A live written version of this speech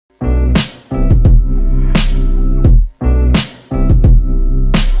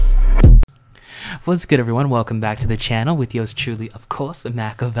What's good, everyone? Welcome back to the channel with yours truly, of course,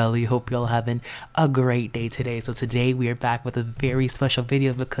 Machiavelli. Hope y'all having a great day today. So today we are back with a very special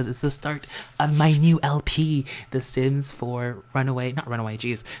video because it's the start of my new LP, The Sims 4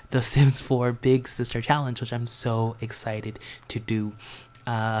 The Sims 4 Big Sister Challenge, which I'm so excited to do.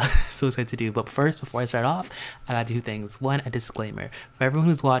 But first, before I start off, I got two things. One, a disclaimer for everyone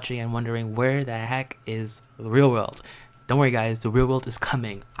who's watching and wondering where the heck is the real world. Don't worry, guys, the real world is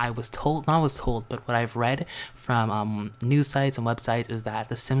coming. Not was told, but what I've read from news sites and websites is that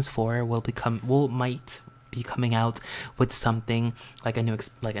The Sims 4 might be coming out with something like a new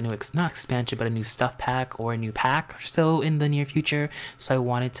not expansion, but a new stuff pack or a new pack or so in the near future. So I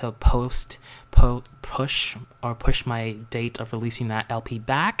wanted to push my date of releasing that LP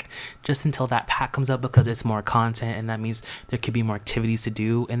back just until that pack comes up, because it's more content and that means there could be more activities to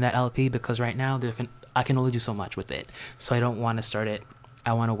do in that LP, because right now I can only do so much with it. So I don't want to start it.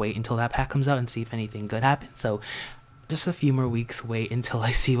 I want to wait until that pack comes out and see if anything good happens. So just a few more weeks, wait until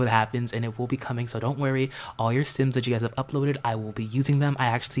I see what happens, and it will be coming. So don't worry, all your Sims that you guys have uploaded, I will be using them. I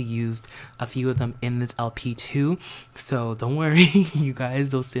actually used a few of them in this LP too, so don't worry, you guys,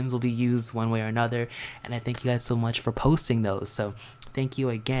 those Sims will be used one way or another. And I thank you guys so much for posting those, so thank you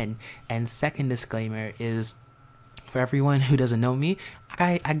again. And second disclaimer is, for everyone who doesn't know me,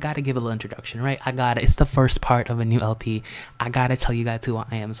 I gotta give a little introduction, right? It's the first part of a new LP. I gotta tell you guys who I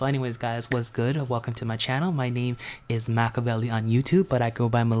am. So anyways, guys, what's good? Welcome to my channel. My name is Machiavelli on YouTube, but I go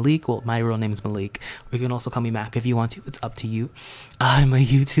by Malik. Well, my real name is Malik. Or you can also call me Mac if you want to. It's up to you. I'm a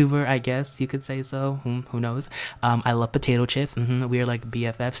YouTuber, I guess you could say so. Who knows? I love potato chips. We are like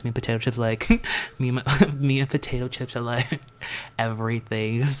BFFs. Me and potato chips, like me and potato chips are like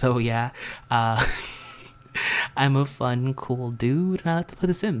everything. So yeah. I'm a fun, cool dude, and I like to play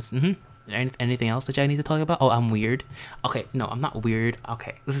The Sims. Anything else that I need to talk about? Oh, I'm weird. Okay, no, I'm not weird.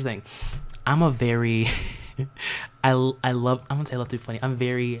 Okay, this is the thing. I'm a very, I love to be funny. I'm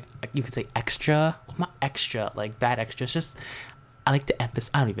very, you could say extra. Well, not extra, like bad extra. It's just, I like to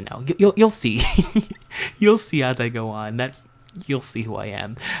emphasize. I don't even know. You'll see. You'll see as I go on. You'll see who I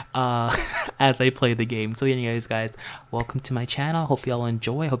am as I play the game. So anyways, guys, welcome to my channel. Hope y'all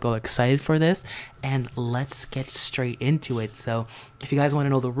enjoy. Hope y'all are excited for this, and let's get straight into it. So if you guys want to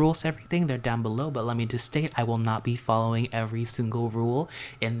know the rules to everything, they're down below, but let me just state I will not be following every single rule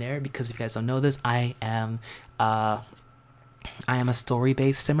in there, because if you guys don't know this, I am a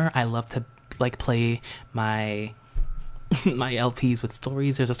story-based simmer. I love to like play my LPs with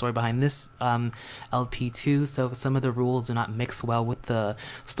stories. There's a story behind this LP too, so some of the rules do not mix well with the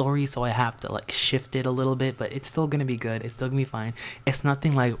story, so I have to like shift it a little bit, but it's still gonna be good. It's still gonna be fine. It's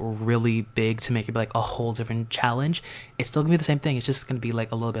nothing like really big to make it like a whole different challenge. It's still gonna be the same thing. It's just gonna be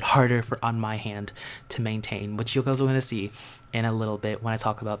like a little bit harder on my hand to maintain, which you guys are gonna see in a little bit when I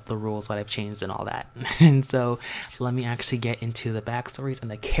talk about the rules, what I've changed and all that. And so let me actually get into the backstories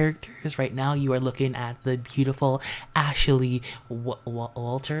and the characters. Right now you are looking at the beautiful Ashley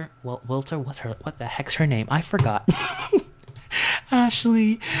Walter. What the heck's her name? I forgot.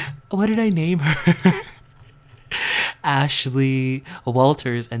 Ashley, what did I name her? Ashley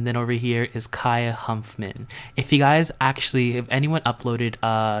Walters, and then over here is Kaya Huffman. If anyone uploaded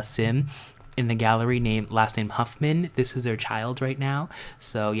a sim in the gallery last name Huffman, this is their child right now.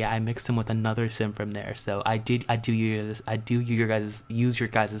 So yeah, I mixed them with another sim from there. So I use your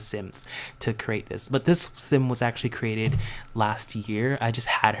guys' sims to create this, but this sim was actually created last year. I just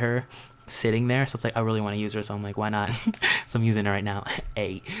had her sitting there, so it's like I really want to use her, so I'm like, why not? So I'm using her right now.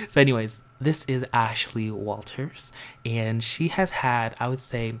 So anyways, this is Ashley Walters, and she has had, I would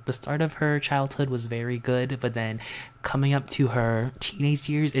say, the start of her childhood was very good, but then coming up to her teenage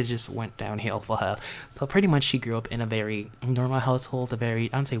years, it just went downhill for her. So pretty much she grew up in a very normal household, I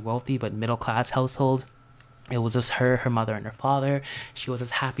don't say wealthy, but middle class household. It was just her mother, and her father. She was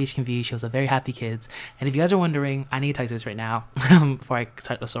as happy as can be. She was a very happy kid. And if you guys are wondering, I need to tell you this right now before I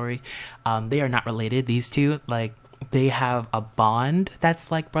start the story. They are not related. These two, like, they have a bond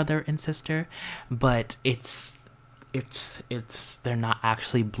that's like brother and sister, but they're not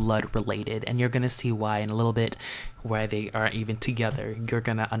actually blood related, and you're gonna see why in a little bit, why they aren't even together. You're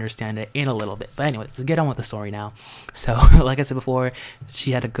gonna understand it in a little bit. But anyways, let's get on with the story now. So like I said before,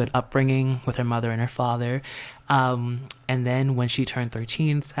 she had a good upbringing with her mother and her father, and then when she turned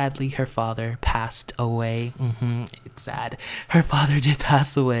 13, sadly her father passed away. It's sad. Her father did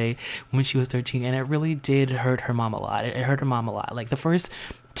pass away when she was 13, and it really did hurt her mom a lot. It hurt her mom a lot. Like the first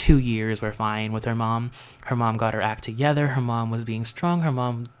 2 years were fine with her mom. Her mom got her act together. Her mom was being strong. Her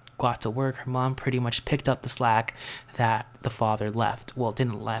mom got to work. Her mom pretty much picked up the slack that the father left. Well,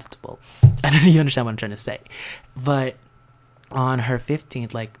 didn't left. Well, I don't know if you understand what I'm trying to say. But on her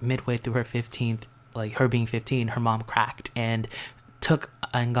 15th, like midway through her 15th, like her being 15, her mom cracked and took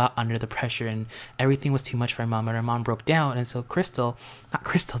and got under the pressure, and everything was too much for her mom, and her mom broke down. And so Crystal, not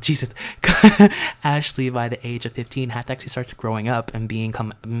Crystal, Jesus, Ashley, by the age of 15, had to actually start growing up and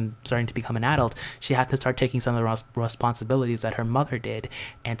starting to become an adult. She had to start taking some of the responsibilities that her mother did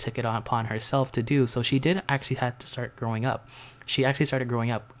and took it on upon herself to do. So she did actually had to start growing up. She actually started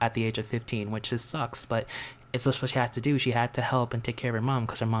growing up at the age of 15, which just sucks, but it's just what she had to do. She had to help and take care of her mom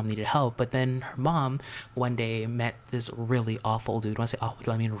because her mom needed help. But then her mom one day met this really awful dude. When I say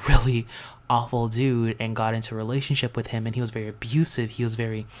awful, I mean really awful dude, and got into a relationship with him. And he was very abusive. He was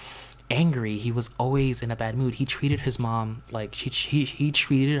very angry. He was always in a bad mood. He treated his mom like he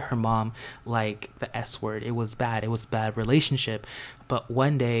treated her mom like the S word. It was bad. It was a bad relationship. But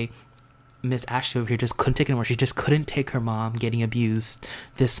one day, Miss Ashley over here just couldn't take it anymore. She just couldn't take her mom getting abused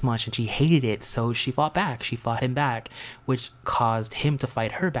this much, and she hated it. So she fought back. She fought him back, which caused him to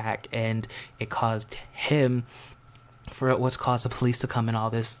fight her back, and it caused him what's caused the police to come, and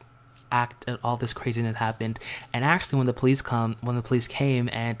all this craziness happened. And actually, when the police came,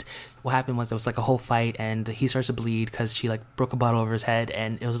 and what happened was there was like a whole fight, and he starts to bleed because she like broke a bottle over his head,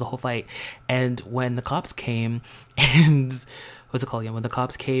 and it was the whole fight. And when the cops came, and what's it called again? When the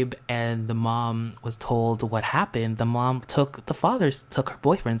cops came and the mom was told what happened, the mom took her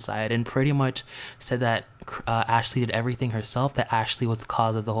boyfriend's side and pretty much said that Ashley did everything herself, that Ashley was the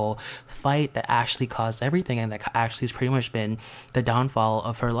cause of the whole fight, that Ashley caused everything, and that Ashley's pretty much been the downfall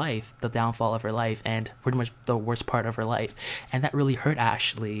of her life, and pretty much the worst part of her life. And that really hurt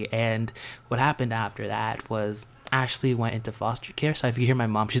Ashley. And what happened after that was Ashley went into foster care. So if you hear my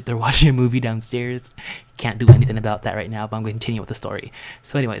mom, they're watching a movie downstairs. Can't do anything about that right now, but I'm going to continue with the story.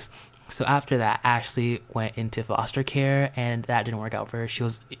 So anyways, so after that, Ashley went into foster care, and that didn't work out for her.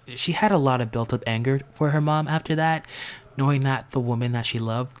 She had a lot of built up anger for her mom after that, knowing that the woman that she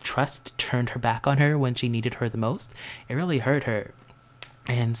loved, Trust, turned her back on her when she needed her the most. It really hurt her.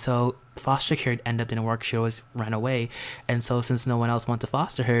 And so foster care ended up didn't work. She always ran away. And so since no one else wanted to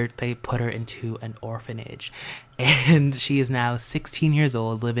foster her, they put her into an orphanage. And she is now 16 years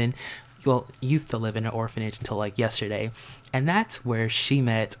old, used to live in an orphanage until like yesterday. And that's where she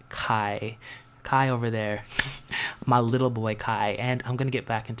met Kai. Kai over there, my little boy Kai. And I'm going to get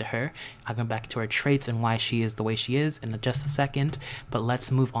back into her. I'll go back to her traits and why she is the way she is in just a second. But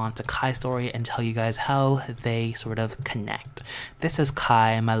let's move on to Kai's story and tell you guys how they sort of connect. This is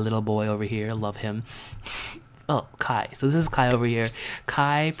Kai, my little boy over here. Love him. Oh, Kai. So this is Kai over here.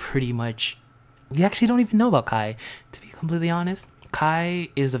 Kai pretty much, we actually don't even know about Kai, to be completely honest. Kai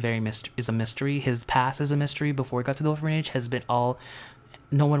is a mystery. His past is a mystery. Before he got to the orphanage has been all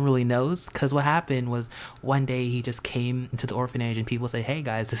no one really knows, because what happened was one day he just came into the orphanage and people say, hey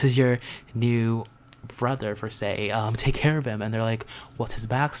guys, this is your new brother, for say, take care of him. And they're like, what's his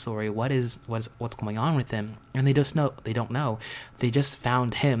backstory, what's going on with him? And they don't know. They just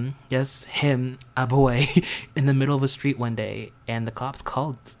found him, a boy in the middle of a street one day, and the cops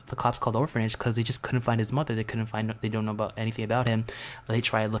called the orphanage because they just couldn't find his mother. They don't know about anything about him. They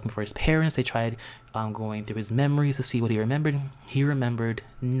tried looking for his parents. They tried going through his memories to see what he remembered. He remembered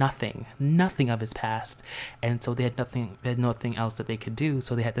nothing of his past, and so they had nothing else that they could do.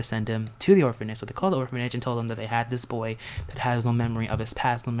 So they had to send him to the orphanage. So they called the orphanage and told them that they had this boy that has no memory of his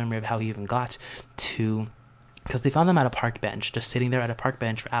past, no memory of how he even got to. Because they found them at a park bench, just sitting there at a park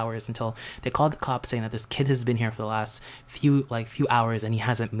bench for hours, until they called the cops saying that this kid has been here for the last few hours and he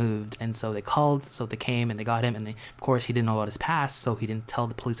hasn't moved. And so they came and they got him, and of course he didn't know about his past, so he didn't tell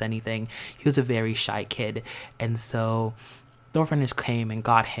the police anything. He was a very shy kid, and so the orphanage came and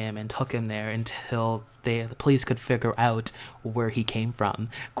got him and took him there until the police could figure out where he came from,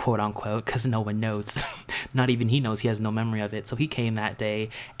 quote unquote, because no one knows. Not even he knows. He has no memory of it. So he came that day,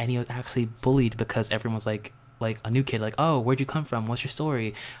 and he was actually bullied because everyone was like a new kid, like, oh, where'd you come from? What's your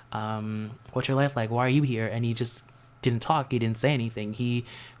story? What's your life like? Why are you here? And he just didn't talk. He didn't say anything. I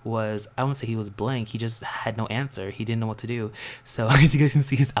won't say he was blank. He just had no answer. He didn't know what to do. So as you guys can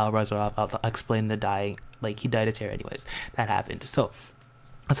see, his eyebrows are off. I'll explain the dying. Like, he died of terror anyways. That happened. So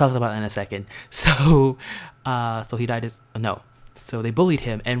I'll talk about that in a second. So he died so they bullied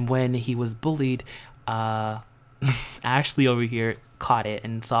him. And when he was bullied, Ashley over here caught it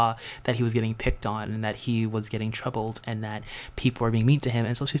and saw that he was getting picked on and that he was getting troubled and that people were being mean to him,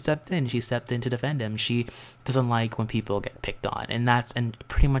 and so she stepped in to defend him. She doesn't like when people get picked on, and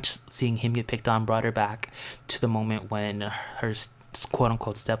pretty much seeing him get picked on brought her back to the moment when her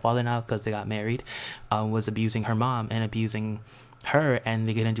quote-unquote stepfather, now because they got married, was abusing her mom and abusing her, and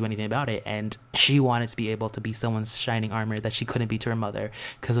they couldn't do anything about it. And she wanted to be able to be someone's shining armor that she couldn't be to her mother,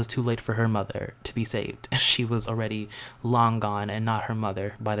 because it was too late for her mother to be saved. She was already long gone and not her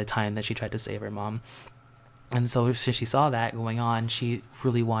mother by the time that she tried to save her mom. And so since she saw that going on, she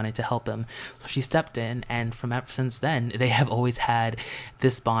really wanted to help him. So she stepped in, and from ever since then, they have always had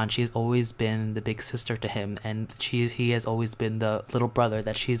this bond. She's always been the big sister to him, and he has always been the little brother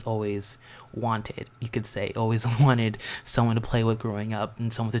that she's always wanted, you could say. Always wanted someone to play with growing up,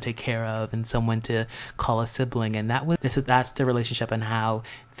 and someone to take care of, and someone to call a sibling. And that's the relationship, and how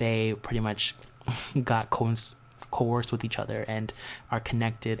they pretty much got coerced with each other and are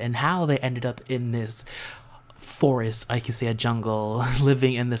connected, and how they ended up in this forest, I can say a jungle,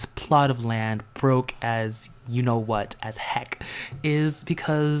 living in this plot of land, broke as you know what, as heck, is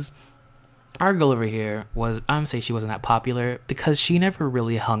because our girl over here was, I'm saying she wasn't that popular because she never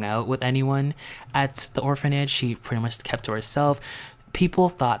really hung out with anyone at the orphanage. She pretty much kept to herself. People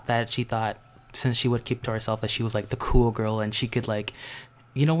thought that she thought, since she would keep to herself, that she was like the cool girl, and she could, like,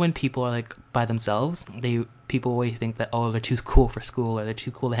 you know, when people are like by themselves, people always think that, oh, they're too cool for school, or they're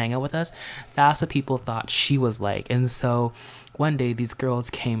too cool to hang out with us. That's what people thought she was like. And so one day these girls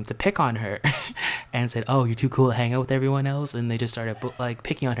came to pick on her and said, oh, you're too cool to hang out with everyone else. And they just started like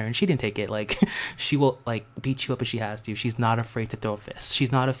picking on her, and she didn't take it. Like, she will like beat you up if she has to. She's not afraid to throw fists.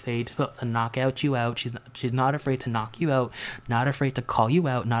 She's not afraid to knock you out. She's not afraid to knock you out, not afraid to call you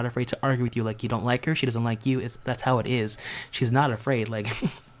out, not afraid to argue with you like you don't like her. She doesn't like you. That's how it is. She's not afraid. Like,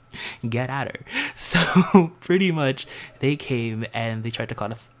 get at her. So pretty much they came and they tried to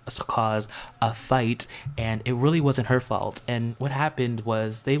cause a fight, and it really wasn't her fault. And what happened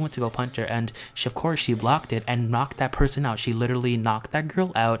was they went to go punch her, and of course she blocked it and knocked that person out. She literally knocked that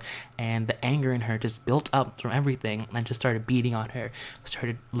girl out, and the anger in her just built up from everything and just started beating on her,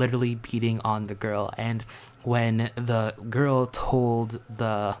 started literally beating on the girl. And when the girl told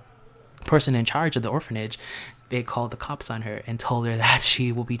the person in charge of the orphanage, they called the cops on her and told her that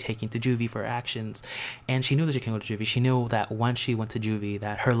she will be taken to juvie for her actions. And she knew that she can go to juvie. She knew that once she went to juvie,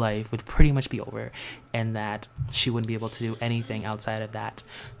 that her life would pretty much be over, and that she wouldn't be able to do anything outside of that.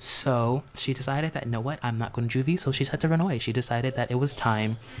 So she decided that, you know what, I'm not going to juvie. So she had to run away. She decided that it was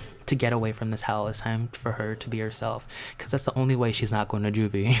time to get away from this hell. It's time for her to be herself, because that's the only way she's not going to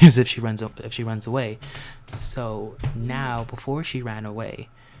juvie is if she runs away. So now, before she ran away,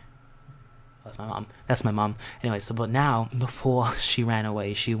 that's my mom. Anyway, so but now, before she ran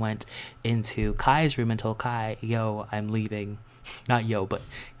away, she went into Kai's room and told Kai, yo, I'm leaving. Not yo, but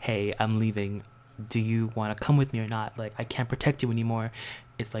hey, I'm leaving. Do you want to come with me or not? Like, I can't protect you anymore.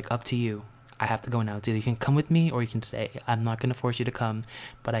 It's like up to you. I have to go now. It's either you can come with me or you can stay. I'm not gonna force you to come,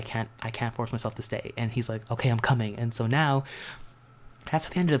 but I can't force myself to stay. And he's like, okay, I'm coming. And so now, that's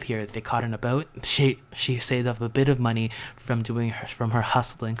the end of here. They caught her in a boat. She saved up a bit of money from her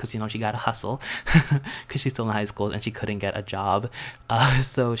hustling, because, you know, she got to hustle because she's still in high school and she couldn't get a job.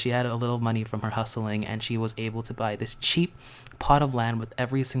 So she had a little money from her hustling, and she was able to buy this cheap plot of land with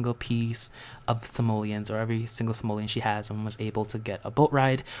every single piece of simoleons, or every single simoleon she has, and was able to get a boat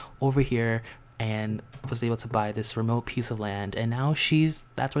ride over here, and was able to buy this remote piece of land. And now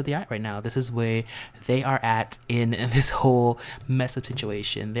that's where they're at right now. This is where they are at in this whole mess up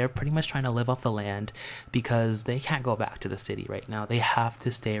situation. They're pretty much trying to live off the land because they can't go back to the city right now. They have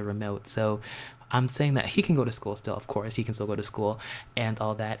to stay remote. So I'm saying that he can go to school still, of course. He can still go to school and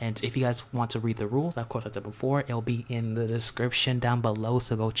all that. And if you guys want to read the rules, of course, I said before, it'll be in the description down below.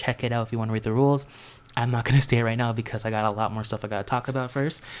 So go check it out if you want to read the rules. I'm not going to stay right now because I got a lot more stuff I got to talk about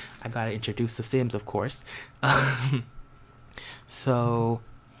first. I got to introduce the Sims, of course. So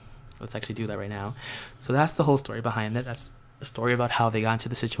let's actually do that right now. So that's the whole story behind it. That's the story about how they got into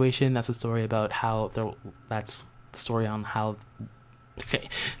the situation. That's the story about how that's the story on how. Okay,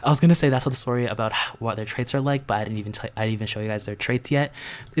 I was gonna say that's the story about what their traits are like, but I didn't even show you guys their traits yet.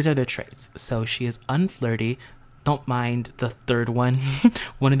 These are their traits. So she is unflirty. Don't mind the third one.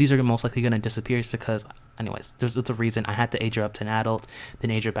 One of these are most likely gonna disappear, just because, anyways, there's a reason. I had to age her up to an adult, then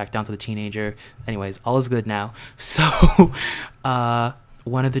age her back down to the teenager. Anyways, all is good now. So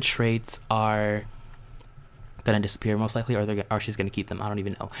one of the traits are gonna disappear most likely, or she's gonna keep them. I don't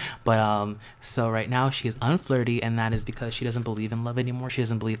even know. But so right now she is unflirty, and that is because she doesn't believe in love anymore. She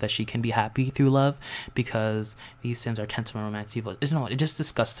doesn't believe that she can be happy through love, because these Sims are tense and romantic people. You know, it just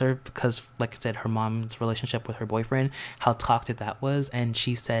disgusts her because, like I said, her mom's relationship with her boyfriend, how toxic that was. And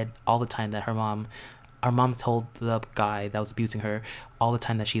she said all the time that her mom our mom told the guy that was abusing her all the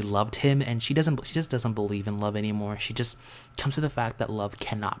time that she loved him, and she just doesn't believe in love anymore. She just comes to the fact that love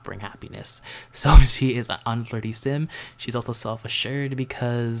cannot bring happiness. So she is an unflirty sim. She's also self-assured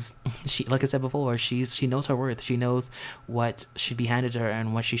because she, like I said before, she knows her worth. She knows what should be handed to her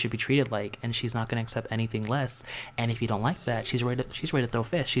and what she should be treated like, and she's not gonna accept anything less. And if you don't like that, she's ready to throw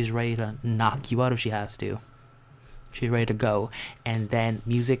fists. She's ready to knock you out if she has to. She's ready to go. And then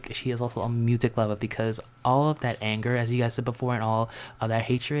music, she is also a music lover, because all of that anger, as you guys said before, and all of that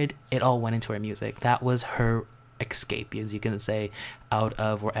hatred, it all went into her music. That was her escape, as you can say, out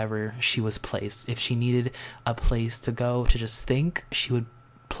of wherever she was placed. If she needed a place to go to just think, she would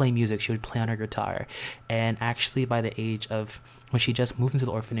play music. She would play on her guitar. And actually, by the age of when she just moved into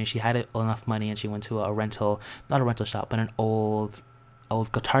the orphanage, she had enough money, and she went to not a rental shop, but an old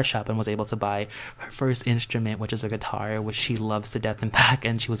guitar shop, and was able to buy her first instrument, which is a guitar, which she loves to death and back,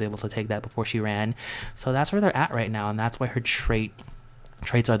 and she was able to take that before she ran. So that's where they're at right now, and that's why her traits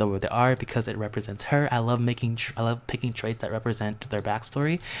are the way they are, because it represents her. I love picking traits that represent their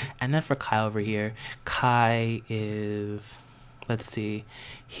backstory. And then for Kai over here, Kai is, let's see,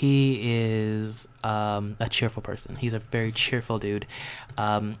 he is a cheerful person. He's a very cheerful dude.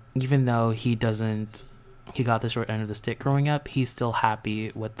 Even though he got the short end of the stick growing up, he's still happy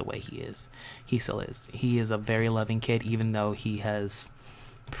with the way he is. He still is. He is a very loving kid, even though he has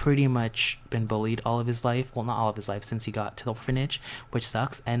pretty much been bullied all of his life. Well, not all of his life, since he got to the orphanage, which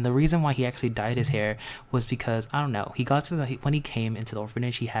sucks. And the reason why he actually dyed his hair was because, I don't know, when he came into the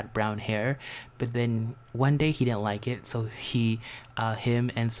orphanage, he had brown hair, but then one day he didn't like it, so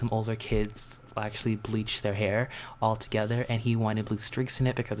him and some older kids actually bleached their hair all together, and he wanted blue streaks in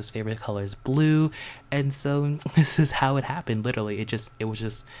it because his favorite color is blue. And so this is how it happened. Literally, it was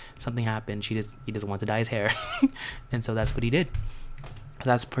just something happened. He doesn't want to dye his hair. And so that's what he did.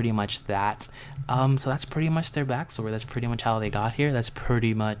 That's pretty much that. So that's pretty much their backstory. That's pretty much how they got here. That's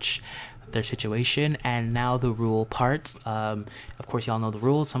pretty much their situation. And now the rule part. Of course, y'all know the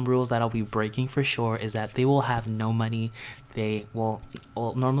rules. Some rules that I'll be breaking for sure is that they will have no money. They will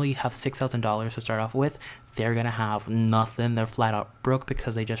normally have $6,000 to start off with. They're gonna have nothing. They're flat out broke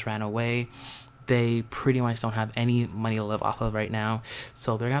because they just ran away. They pretty much don't have any money to live off of right now.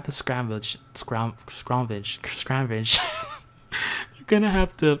 So they're gonna have to scroungage. You're gonna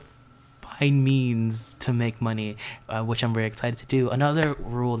have to find means to make money, which I'm very excited to do. Another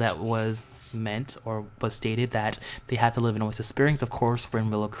rule that was stated that they had to live in Oasis Springs. Of course, we're in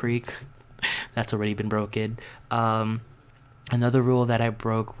Willow Creek. That's already been broken. Another rule that I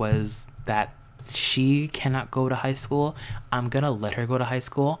broke was that she cannot go to high school. I'm gonna let her go to high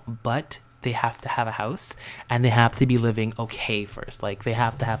school, but they have to have a house, and they have to be living okay first. Like, they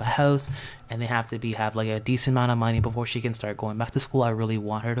have to have a house, and they have to have like a decent amount of money before she can start going back to school. I really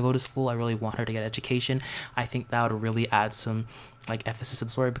want her to go to school. I really want her to get education. I think that would really add some like emphasis to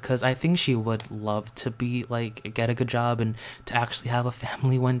the story, because I think she would love to get a good job and to actually have a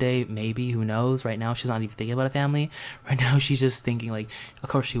family one day. Maybe, who knows? Right now she's not even thinking about a family. Right now she's just thinking, like, of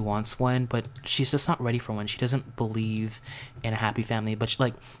course she wants one, but she's just not ready for one. She doesn't believe in a happy family, but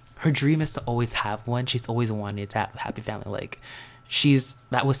her dream is to always have one. She's always wanted to have a happy family. Like,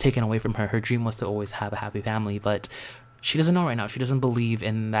 that was taken away from her. Her dream was to always have a happy family, but she doesn't know right now. She doesn't believe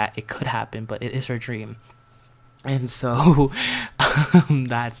in that it could happen, but it is her dream. And so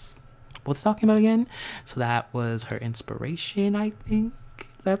that's what they're talking about again. So that was her inspiration, I think.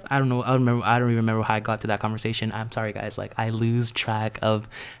 I don't know. I don't even remember how I got to that conversation. I'm sorry, guys. Like, I lose track of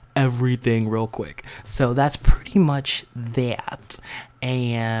everything real quick. So that's pretty much that.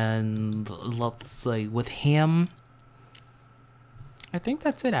 And let's say with him, I think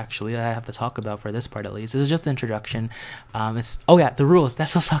that's it, actually, that I have to talk about for this part, at least. This is just the introduction. The rules.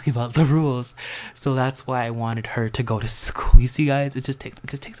 That's what I was talking about, the rules. So that's why I wanted her to go to school. You see, guys, it just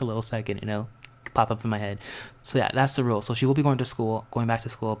takes a little second, pop up in my head. So yeah, that's the rule. So she will be going back to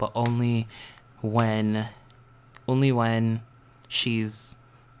school, but only when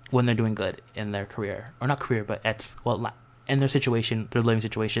they're doing good in their career, or not career, but in their living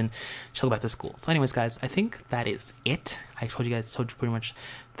situation, she'll go back to school. So anyways, guys, I think that is it. I told you pretty much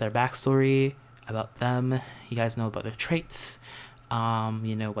their backstory, about them. You guys know about their traits,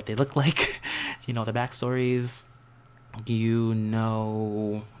 what they look like, their backstories,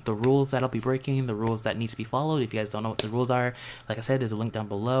 the rules that I'll be breaking, the rules that need to be followed. If you guys don't know what the rules are, like I said, there's a link down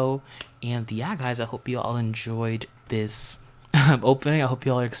below. And yeah, guys, I hope you all enjoyed this opening. I hope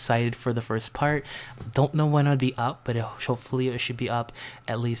y'all are excited for the first part. Don't know when it'll be up, but hopefully it should be up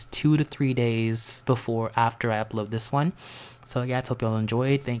at least 2 to 3 days after I upload this one. So yeah, I hope y'all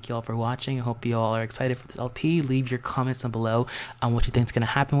enjoyed. Thank y'all for watching. I hope y'all are excited for this LP. Leave your comments down below on what you think is gonna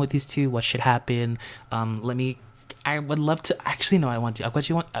happen with these two. What should happen? I would love to actually no. I want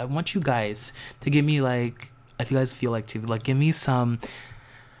you guys to give me, like, if you guys feel like to, like, give me some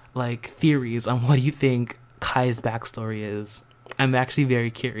like theories on what you think Kai's backstory is. I'm actually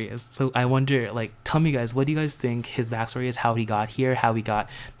very curious. So I wonder, like, tell me guys, what do you guys think his backstory is? How he got here, how he got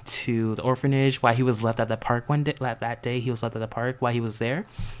to the orphanage, why he was left at the park that day he was left at the park, why he was there.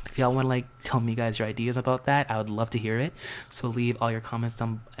 If y'all want to, like, tell me guys your ideas about that, I would love to hear it. So leave all your comments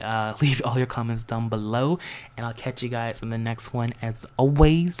down below, and I'll catch you guys in the next one. As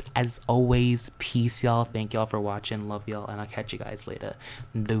always, peace y'all. Thank y'all for watching, love y'all, and I'll catch you guys later.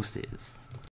 Deuces.